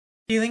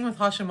Dealing with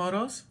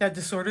Hashimoto's, that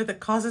disorder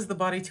that causes the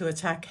body to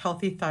attack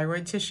healthy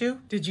thyroid tissue?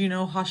 Did you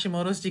know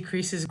Hashimoto's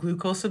decreases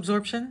glucose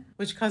absorption,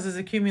 which causes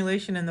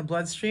accumulation in the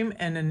bloodstream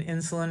and an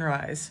insulin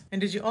rise? And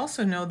did you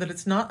also know that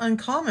it's not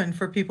uncommon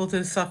for people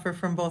to suffer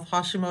from both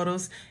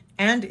Hashimoto's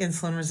and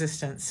insulin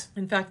resistance?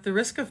 In fact, the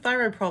risk of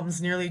thyroid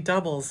problems nearly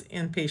doubles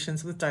in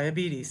patients with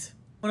diabetes.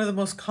 One of the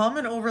most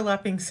common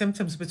overlapping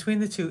symptoms between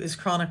the two is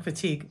chronic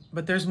fatigue,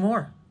 but there's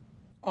more.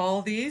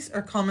 All these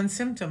are common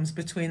symptoms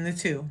between the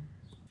two.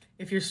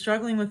 If you're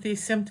struggling with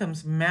these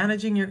symptoms,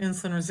 managing your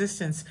insulin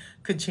resistance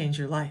could change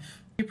your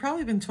life. You've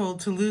probably been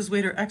told to lose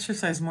weight or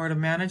exercise more to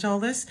manage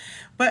all this,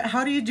 but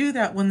how do you do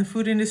that when the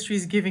food industry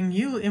is giving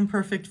you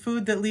imperfect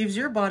food that leaves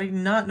your body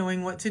not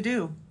knowing what to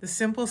do? The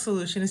simple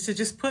solution is to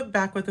just put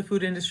back what the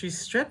food industry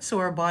strips so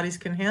our bodies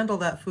can handle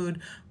that food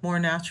more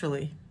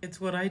naturally.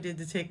 It's what I did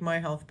to take my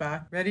health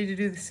back. Ready to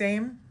do the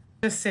same?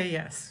 Just say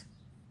yes.